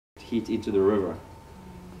heat into the river.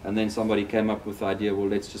 And then somebody came up with the idea, well,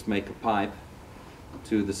 let's just make a pipe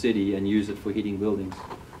to the city and use it for heating buildings.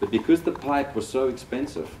 But because the pipe was so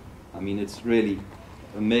expensive, I mean, it's really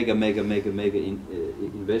a mega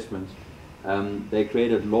investment, they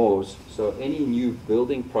created laws. So any new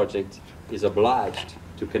building project is obliged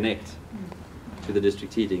to connect to the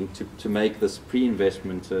district heating to make this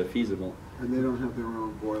pre-investment feasible. And they don't have their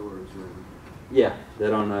own boilers, or? Yeah, they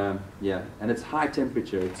don't. Yeah, and it's high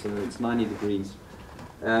temperature. It's 90 degrees.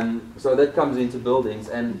 So that comes into buildings,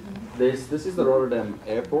 and this is the Rotterdam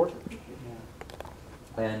airport,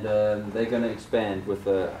 and they're going to expand with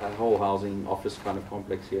a whole housing office kind of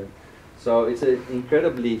complex here. So it's an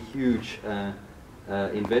incredibly huge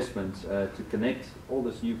investment to connect all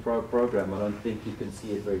this new program. I don't think you can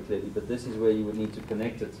see it very clearly, but this is where you would need to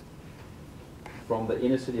connect it from the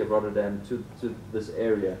inner city of Rotterdam to this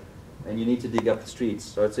area, and you need to dig up the streets.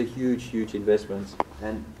 So it's a huge investment.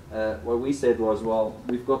 And what we said was, well,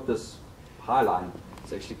 we've got this high line.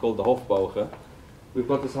 It's actually called the Hofbogen. We've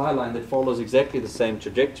got this high line that follows exactly the same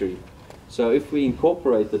trajectory. So if we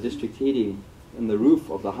incorporate the district heating in the roof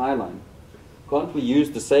of the high line, can't we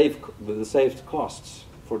use the saved costs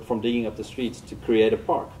from digging up the streets to create a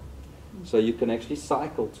park? So you can actually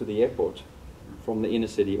cycle to the airport from the inner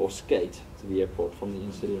city, or skate to the airport from the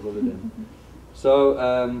inner city of Rotterdam.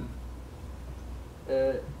 So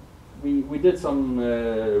we did some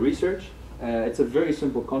research. It's a very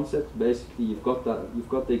simple concept. Basically, you've got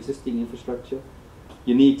the existing infrastructure.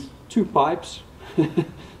 You need 2 pipes.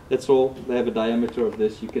 That's all. They have a diameter of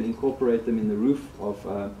this. You can incorporate them in the roof of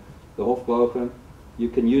the Hofbogen. You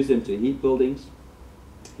can use them to heat buildings,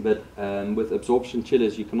 but with absorption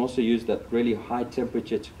chillers, you can also use that really high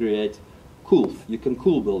temperature to create cool. You can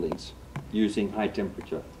cool buildings using high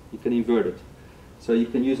temperature. You can invert it. So you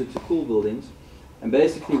can use it to cool buildings. And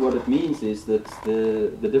basically what it means is that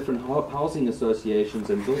the different housing associations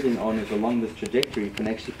and building owners along this trajectory can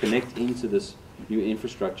actually connect into this new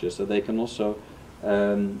infrastructure, so they can also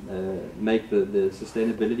make the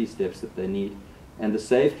sustainability steps that they need. And the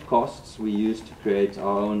saved costs we use to create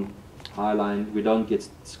our own high line. We don't get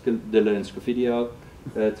Diller and Scofidio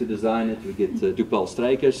to design it. We get Doepel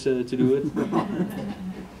Strijkers to do it.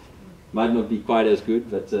 Might not be quite as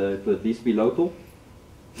good, but it'll at least be local.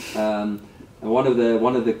 And one of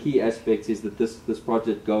the key aspects is that this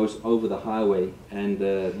project goes over the highway, and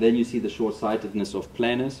then you see the short-sightedness of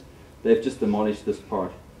planners. They've just demolished this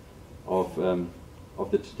part of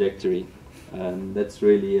the trajectory, and that's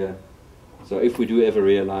really so. If we do ever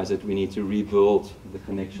realize it, we need to rebuild the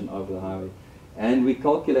connection over the highway, and we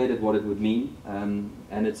calculated what it would mean,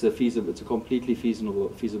 and it's a completely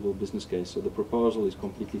feasible business case. So the proposal is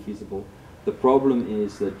completely feasible. The problem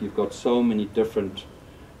is that you've got so many different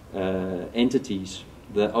entities.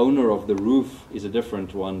 The owner of the roof is a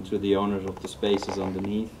different one to the owners of the spaces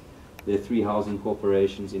underneath. There are 3 housing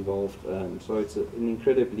corporations involved, so it's an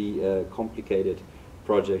incredibly complicated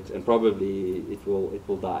project, and probably it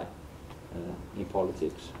will die in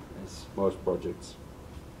politics, as most projects,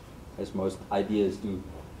 as most ideas do.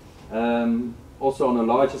 Also on a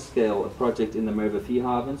larger scale, a project in the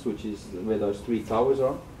Merwe-Vierhavens, which is where those 3 towers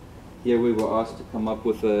are. Here we were asked to come up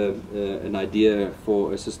with an idea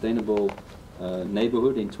for a sustainable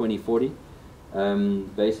neighborhood in 2040.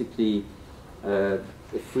 Basically, a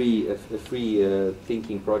free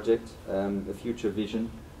thinking project, a future vision.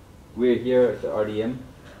 We're here at the RDM.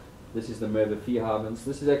 This is the Merwe-Vierhavens.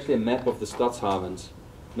 This is actually a map of the Stadshavens.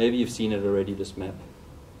 Maybe you've seen it already, this map.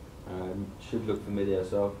 Should look familiar.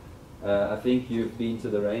 So I think you've been to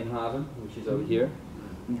the Rijnhaven, which is over here.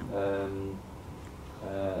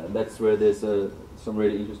 That's where there's some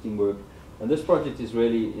really interesting work. And this project is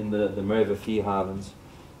really in the Merwe-Vierhavens,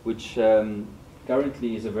 which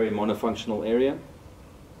currently is a very monofunctional area.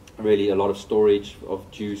 Really a lot of storage of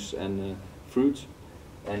juice and fruit,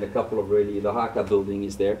 and a couple of the Haka building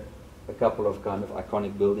is there, a couple of kind of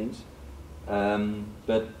iconic buildings.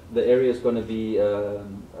 But the area is going to be, a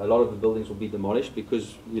lot of the buildings will be demolished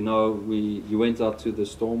because, you know, you went out to the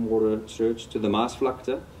stormwater search, to the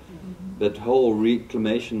Maasvlakte. That whole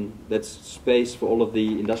reclamation, that's space for all of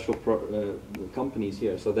the industrial companies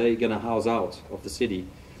here. So they're going to house out of the city.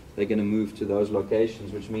 They're going to move to those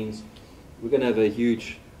locations, which means we're going to have a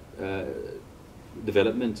huge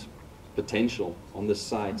development potential on this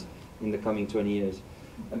site in the coming 20 years.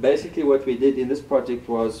 And basically what we did in this project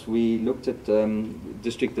was we looked at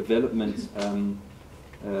district development.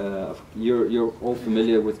 You're all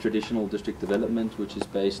familiar with traditional district development, which is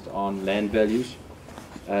based on land values.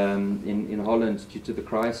 In Holland, due to the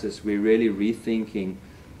crisis, we're really rethinking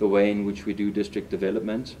the way in which we do district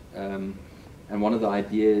development. And one of the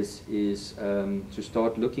ideas is to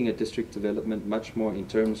start looking at district development much more in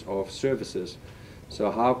terms of services. So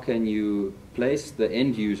how can you place the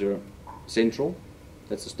end user central?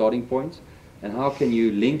 That's the starting point. And how can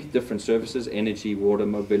you link different services, energy, water,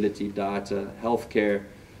 mobility, data, healthcare,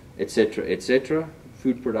 etc.,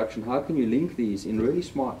 food production? How can you link these in really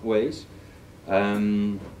smart ways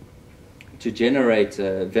to generate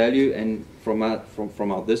value, and from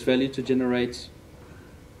this value to generate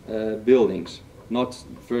buildings, not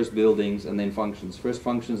first buildings and then functions, first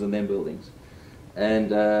functions and then buildings. And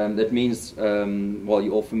that means, well,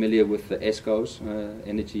 you're all familiar with the ESCOs,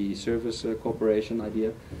 Energy Service Corporation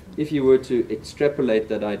idea. If you were to extrapolate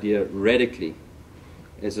that idea radically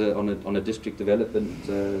on a district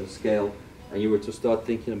development scale, and you were to start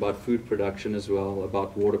thinking about food production as well,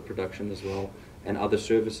 about water production as well, and other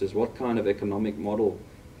services, what kind of economic model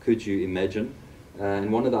could you imagine?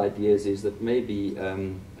 And one of the ideas is that maybe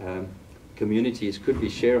communities could be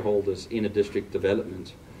shareholders in a district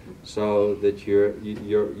development, so that you're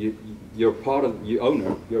part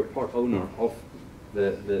owner of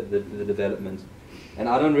the development. And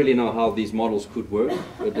I don't really know how these models could work,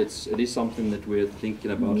 but it is something that we're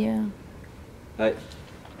thinking about. Yeah.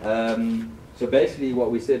 So basically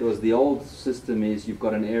what we said was the old system is you've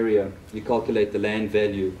got an area, you calculate the land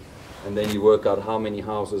value, and then you work out how many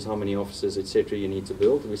houses, how many offices, etc. you need to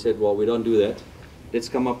build. We said, well, we don't do that. Let's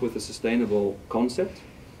come up with a sustainable concept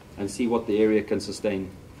and see what the area can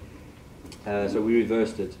sustain. So we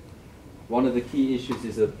reversed it. One of the key issues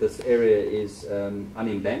is that this area is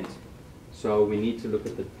unembanked. So we need to look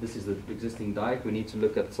at this is the existing dike, we need to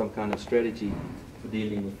look at some kind of strategy for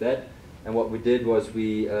dealing with that. And what we did was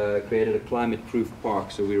we created a climate-proof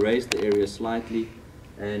park. So we raised the area slightly,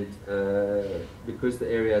 and because the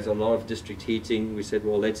area has a lot of district heating, we said,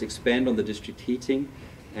 well, let's expand on the district heating.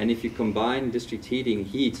 And if you combine district heating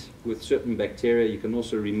heat with certain bacteria, you can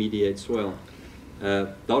also remediate soil.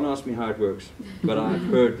 Don't ask me how it works, but I've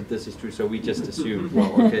heard that this is true, so we just assumed,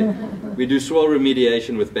 well, okay, we do soil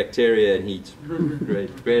remediation with bacteria and heat.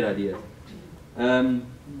 Great idea.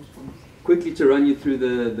 Quickly to run you through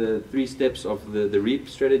the 3 steps of the REAP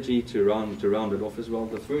strategy to round it off as well.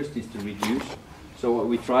 The first is to reduce. So what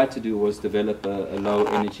we tried to do was develop a low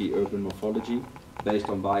energy urban morphology based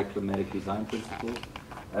on bioclimatic design principles.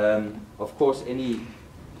 Of course, any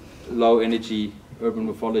low energy urban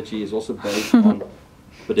morphology is also based on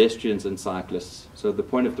pedestrians and cyclists. So the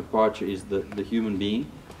point of departure is the human being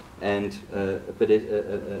and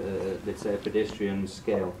let's say a pedestrian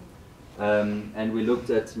scale. And we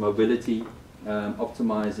looked at mobility,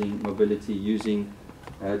 optimizing mobility using,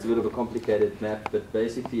 it's a bit of a complicated map, but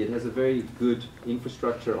basically it has a very good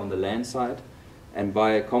infrastructure on the land side, and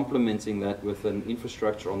by complementing that with an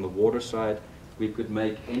infrastructure on the water side, we could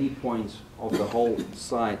make any point of the whole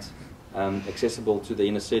site accessible to the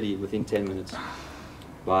inner city within 10 minutes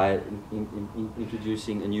by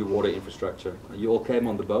introducing a new water infrastructure. You all came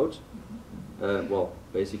on the boat. Well,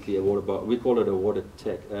 basically a water boat. We call it a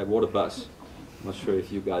water bus. I'm not sure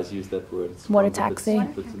if you guys use that word. It's water taxi.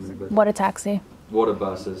 Water taxi. Water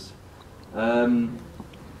buses. The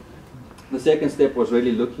second step was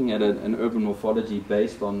really looking at an urban morphology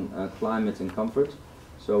based on climate and comfort.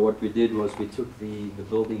 So what we did was we took the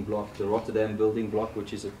building block, the Rotterdam building block,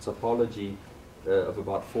 which is a topology of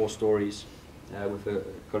about 4 stories with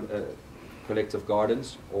collective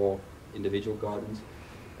gardens or individual gardens.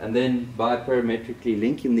 And then by parametrically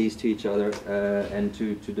linking these to each other and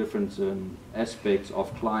to different aspects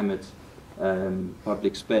of climate,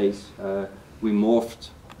 public space, we morphed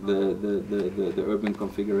the urban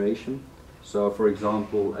configuration. So for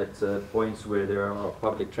example, at points where there are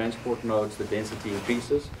public transport nodes, the density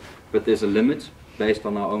increases, but there's a limit based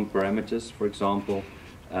on our own parameters. For example,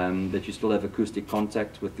 that you still have acoustic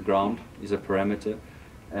contact with the ground is a parameter.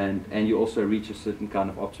 And you also reach a certain kind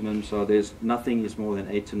of optimum, so there's nothing is more than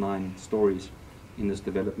 8 to 9 stories in this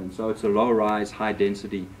development. So it's a low-rise,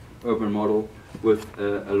 high-density urban model with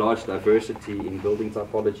a large diversity in building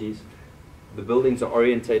typologies. The buildings are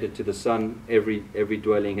orientated to the sun. Every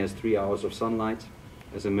dwelling has 3 hours of sunlight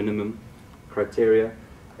as a minimum criteria.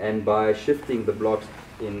 And by shifting the blocks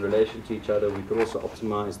in relation to each other, we could also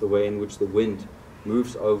optimize the way in which the wind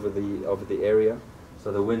moves over the area.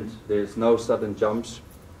 So the wind, there's no sudden jumps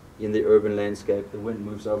in the urban landscape. The wind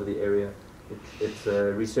moves over the area. It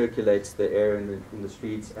recirculates the air in the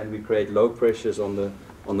streets, and we create low pressures on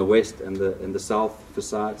the west and the south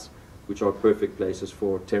facades, which are perfect places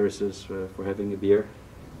for terraces, for having a beer.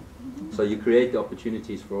 So you create the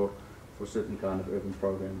opportunities for certain kind of urban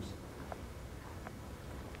programs.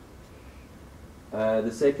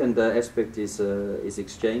 The second aspect is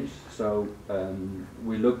exchange. So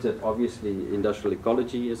we looked at obviously industrial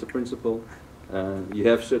ecology as a principle. You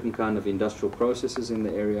have certain kind of industrial processes in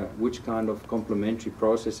the area. Which kind of complementary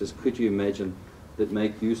processes could you imagine that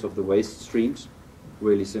make use of the waste streams?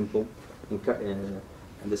 Really simple. And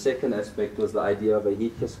the second aspect was the idea of a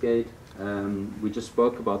heat cascade. We just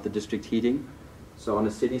spoke about the district heating. So on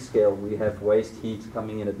a city scale, we have waste heat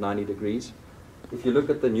coming in at 90 degrees. If you look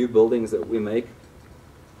at the new buildings that we make,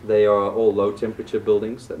 they are all low temperature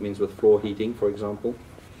buildings. That means with floor heating, for example.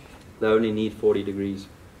 They only need 40 degrees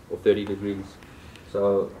or 30 degrees.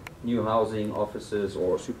 So new housing, offices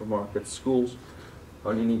or supermarkets, schools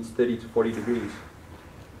only needs 30 to 40 degrees.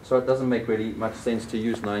 So it doesn't make really much sense to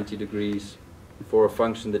use 90 degrees for a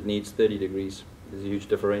function that needs 30 degrees. There's a huge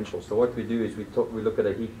differential. So what we do is we look at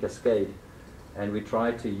a heat cascade and we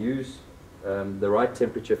try to use the right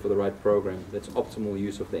temperature for the right program. That's optimal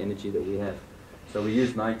use of the energy that we have. So we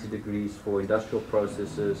use 90 degrees for industrial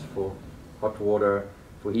processes, for hot water,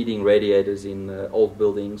 for heating radiators in old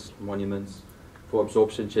buildings, monuments, for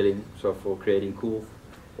absorption chilling, so for creating cool,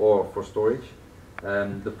 or for storage.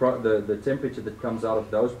 The temperature that comes out of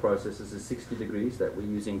those processes is 60 degrees that we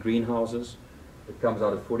use in greenhouses. It comes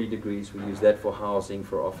out at 40 degrees. We use that for housing,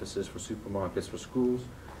 for offices, for supermarkets, for schools.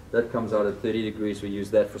 That comes out at 30 degrees. We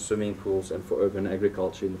use that for swimming pools and for urban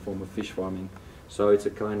agriculture in the form of fish farming. So it's a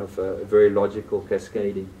kind of a very logical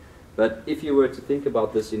cascading. But if you were to think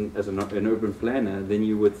about this as an urban planner, then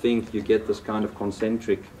you would think you get this kind of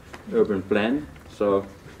concentric urban plan. So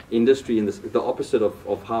industry in the opposite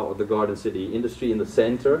of how the garden city, industry in the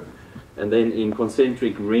center, and then in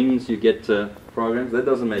concentric rings you get programs. That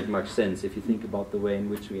doesn't make much sense if you think about the way in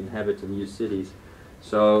which we inhabit and use cities.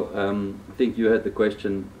 So I think you had the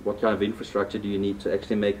question, what kind of infrastructure do you need to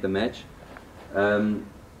actually make the match?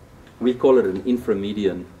 We call it an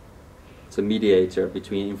inframedian. It's a mediator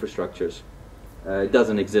between infrastructures. It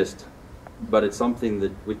doesn't exist, but it's something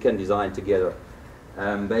that we can design together.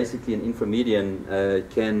 Basically, an inframedian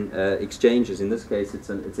can exchanges. In this case, it's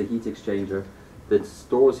a heat exchanger that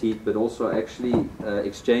stores heat, but also actually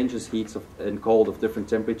exchanges heat and cold of different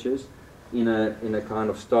temperatures in a kind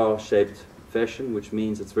of star-shaped fashion, which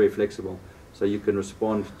means it's very flexible. So you can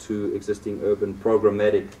respond to existing urban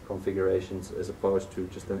programmatic configurations as opposed to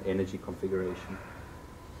just an energy configuration.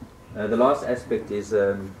 The last aspect is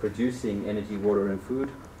producing energy, water and food.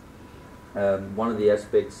 One of the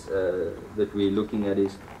aspects that we're looking at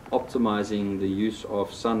is optimizing the use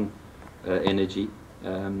of sun energy.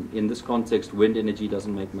 In this context, wind energy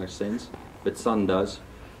doesn't make much sense, but sun does.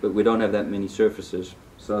 But we don't have that many surfaces.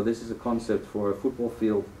 So this is a concept for a football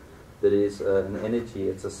field that is an energy.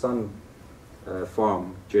 It's a sun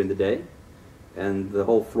farm during the day, and the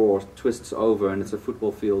whole floor twists over, and it's a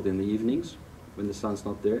football field in the evenings when the sun's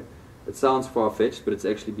not there. It sounds far-fetched, but it's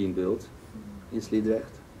actually being built in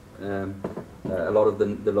Sliedrecht. A lot of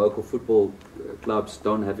the local football clubs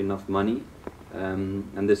don't have enough money,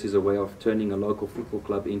 and this is a way of turning a local football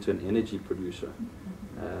club into an energy producer.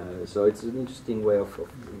 So it's an interesting way of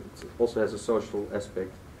it also has a social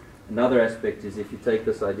aspect. Another aspect is if you take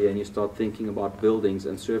this idea and you start thinking about buildings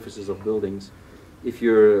and surfaces of buildings, if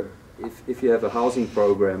you have a housing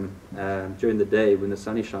program during the day when the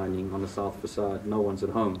sun is shining on the south facade, no one's at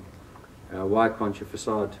home. Why can't your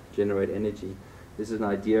facade generate energy? This is an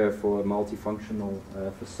idea for a multifunctional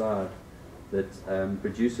facade that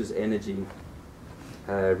produces energy,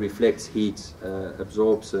 reflects heat,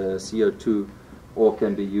 absorbs CO2, or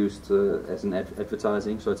can be used as an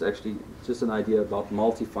advertising. So it's actually just an idea about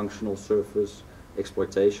multifunctional surface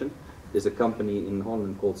exploitation. There's a company in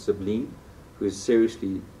Holland called Sublime who is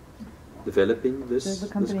seriously developing this. There's a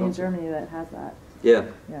company in Germany that has that. Yeah.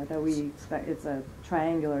 Yeah, that we expect. It's a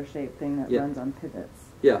triangular shaped thing that runs on pivots.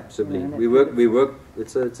 Yeah, Sublime. We work.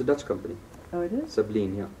 It's a Dutch company. Oh, it is?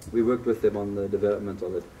 Sublime. Yeah. We worked with them on the development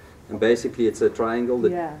of it. And basically it's a triangle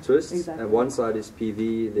that twists, exactly. And one side is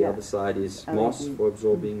PV, the other side is moss for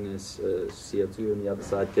absorbing CO2, and the other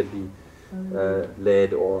side can be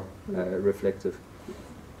lead or reflective.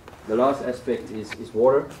 The last aspect is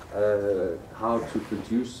water, how to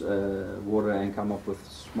produce water and come up with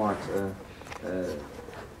smart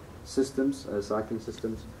systems, cycling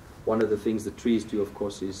systems. One of the things that trees do, of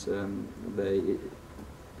course, is they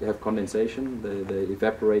have condensation, they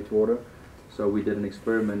evaporate water. So we did an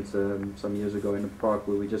experiment some years ago in a park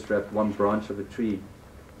where we just wrapped one branch of a tree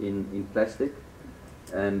in plastic,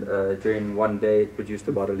 and during one day it produced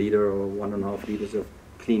about 1 liter or 1.5 liters of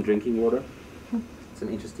clean drinking water. It's an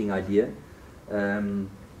interesting idea. And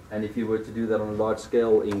if you were to do that on a large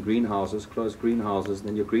scale in greenhouses, closed greenhouses,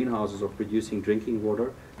 then your greenhouses are producing drinking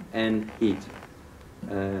water and heat.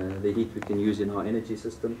 The heat we can use in our energy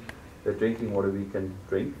system. The drinking water we can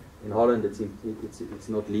drink. In Holland it's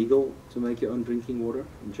not legal to make your own drinking water.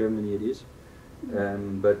 In Germany it is.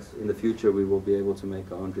 But in the future we will be able to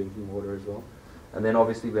make our own drinking water as well. And then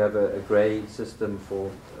obviously we have a grey system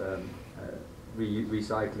for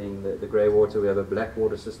recycling the grey water. We have a black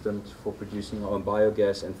water system for producing our own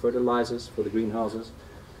biogas and fertilizers for the greenhouses.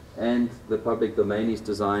 And the public domain is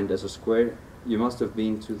designed as a square. You must have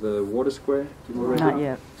been to the water square tomorrow. Not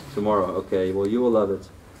yet. Tomorrow, okay. Well, you will love it.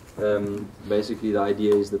 Basically, the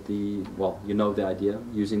idea is that you know the idea,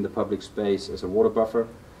 using the public space as a water buffer.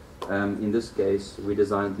 In this case, we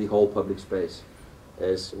designed the whole public space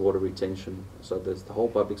as water retention. So the whole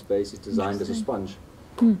public space is designed as a sponge.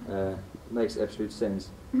 Makes absolute sense.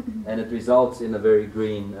 And it results in a very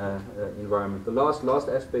green environment. The last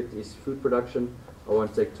aspect is food production. I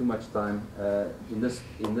won't take too much time. In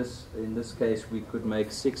this case, we could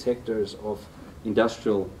make 6 hectares of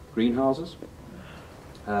industrial greenhouses.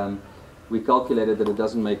 We calculated that it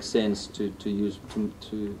doesn't make sense to use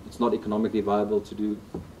it's not economically viable to do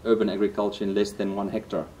urban agriculture in less than 1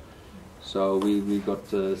 hectare. So we got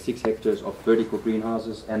 6 hectares of vertical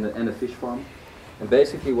greenhouses and a fish farm. And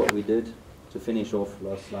basically what we did, to finish off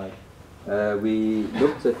last slide, we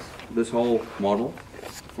looked at this whole model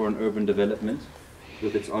for an urban development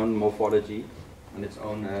with its own morphology and its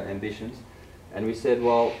own ambitions. And we said,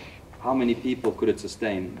 well, how many people could it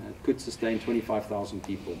sustain? It could sustain 25,000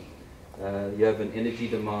 people. You have an energy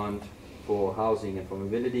demand for housing and for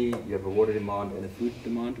mobility, you have a water demand and a food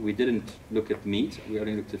demand. We didn't look at meat, we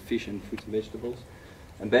only looked at fish and fruits and vegetables.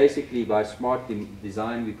 And basically by smart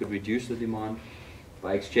design we could reduce the demand.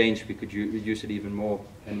 By exchange we could reduce it even more,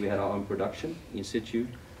 and we had our own production in situ.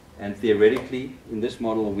 And theoretically, in this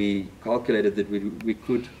model we calculated that we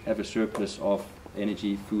could have a surplus of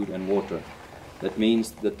energy, food and water. That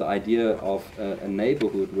means that the idea of a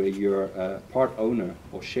neighborhood where you're a part owner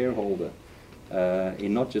or shareholder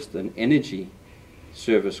in not just an energy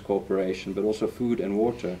service corporation but also food and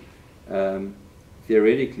water,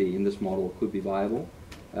 theoretically in this model could be viable.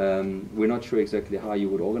 We're not sure exactly how you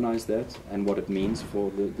would organize that and what it means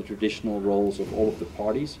for the traditional roles of all of the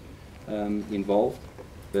parties involved,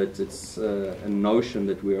 but it's a notion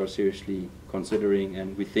that we are seriously considering,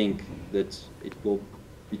 and we think that it will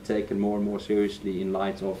be taken more and more seriously in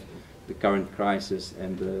light of the current crisis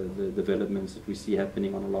and the developments that we see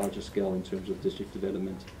happening on a larger scale in terms of district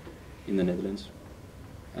development in the Netherlands.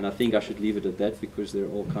 And I think I should leave it at that because there are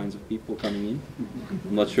all kinds of people coming in.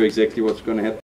 I'm not sure exactly what's going to happen.